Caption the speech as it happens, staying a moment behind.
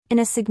In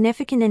a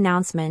significant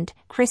announcement,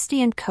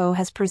 Christie & Co.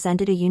 has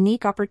presented a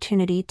unique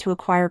opportunity to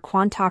acquire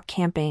Quantock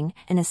Camping,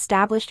 an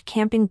established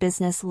camping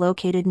business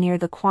located near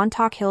the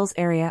Quantock Hills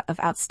area of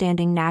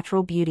outstanding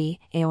natural beauty,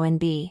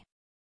 AONB.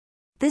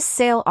 This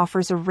sale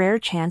offers a rare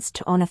chance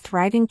to own a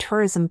thriving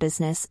tourism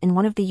business in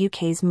one of the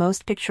UK's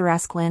most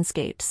picturesque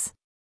landscapes.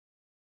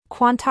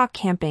 Quantock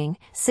Camping,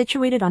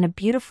 situated on a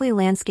beautifully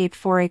landscaped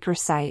 4-acre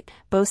site,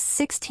 boasts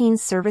 16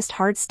 serviced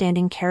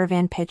hard-standing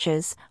caravan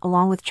pitches,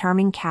 along with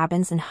charming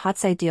cabins and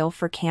huts ideal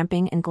for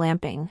camping and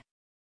glamping.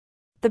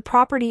 The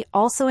property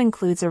also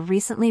includes a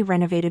recently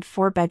renovated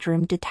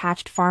 4-bedroom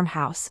detached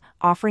farmhouse,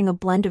 offering a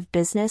blend of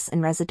business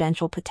and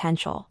residential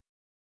potential.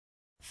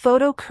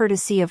 Photo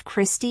courtesy of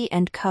Christie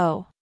 &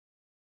 Co.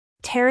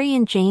 Terry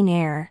and Jane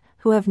Eyre,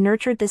 who have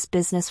nurtured this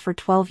business for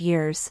 12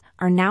 years,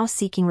 are now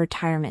seeking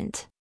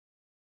retirement.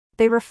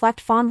 They reflect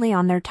fondly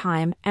on their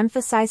time,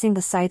 emphasizing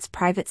the site's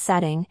private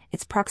setting,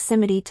 its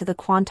proximity to the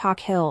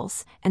Quantock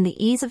Hills, and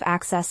the ease of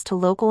access to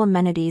local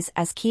amenities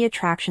as key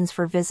attractions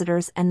for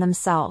visitors and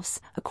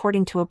themselves,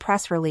 according to a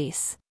press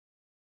release.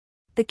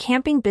 The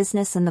camping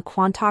business in the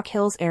Quantock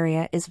Hills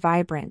area is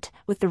vibrant,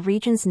 with the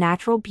region's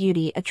natural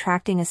beauty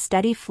attracting a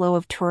steady flow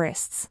of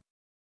tourists.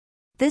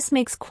 This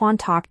makes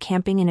Quantock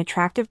Camping an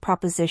attractive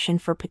proposition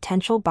for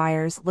potential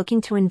buyers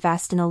looking to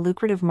invest in a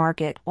lucrative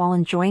market while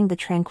enjoying the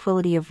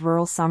tranquility of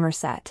rural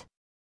Somerset.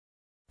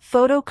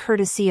 Photo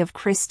courtesy of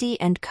Christie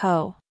 &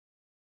 Co.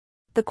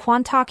 The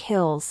Quantock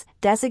Hills,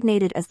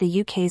 designated as the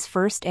UK's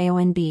first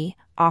AONB,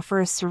 offer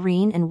a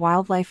serene and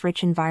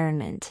wildlife-rich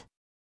environment.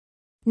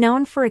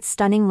 Known for its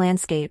stunning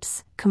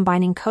landscapes,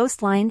 combining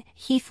coastline,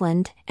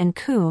 heathland, and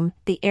coombe,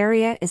 the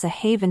area is a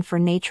haven for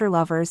nature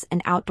lovers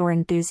and outdoor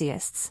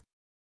enthusiasts.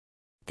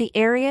 The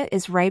area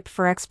is ripe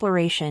for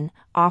exploration,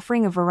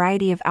 offering a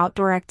variety of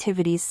outdoor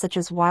activities such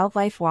as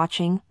wildlife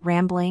watching,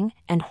 rambling,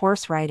 and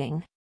horse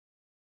riding.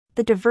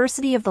 The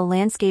diversity of the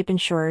landscape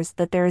ensures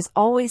that there is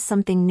always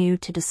something new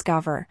to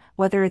discover,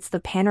 whether it's the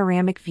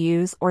panoramic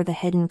views or the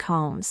hidden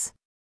combes.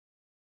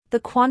 The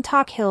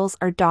Quantock Hills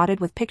are dotted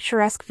with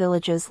picturesque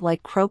villages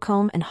like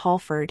Crowcombe and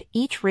Halford,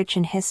 each rich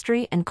in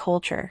history and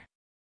culture.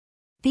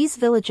 These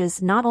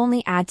villages not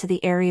only add to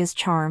the area's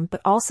charm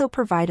but also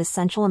provide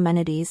essential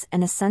amenities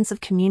and a sense of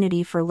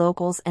community for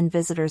locals and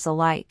visitors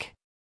alike.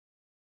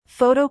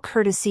 Photo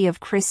courtesy of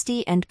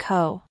Christie &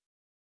 Co.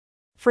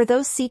 For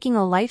those seeking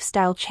a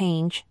lifestyle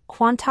change,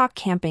 Quantock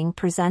Camping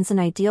presents an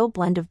ideal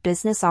blend of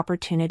business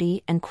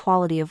opportunity and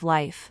quality of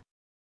life.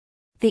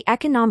 The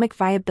economic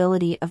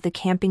viability of the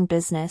camping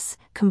business,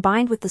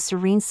 combined with the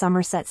serene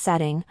Somerset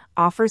setting,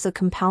 offers a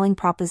compelling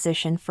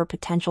proposition for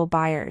potential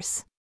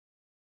buyers.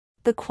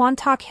 The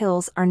Quantock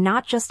Hills are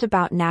not just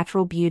about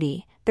natural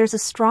beauty, there's a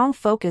strong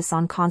focus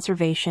on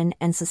conservation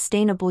and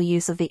sustainable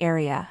use of the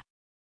area.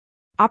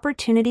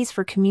 Opportunities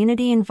for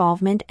community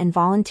involvement and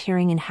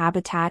volunteering in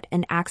habitat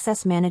and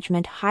access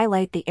management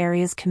highlight the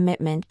area's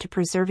commitment to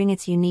preserving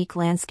its unique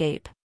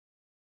landscape.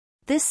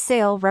 This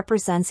sale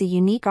represents a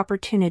unique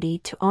opportunity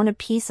to own a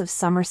piece of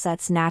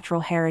Somerset's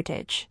natural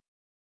heritage.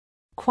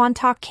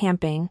 Quantock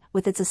Camping,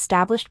 with its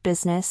established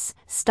business,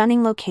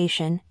 stunning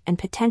location, and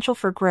potential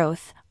for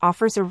growth,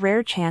 offers a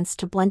rare chance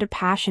to blend a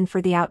passion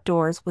for the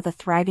outdoors with a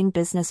thriving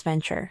business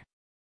venture.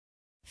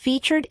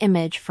 Featured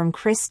image from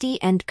Christie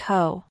 &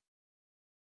 Co.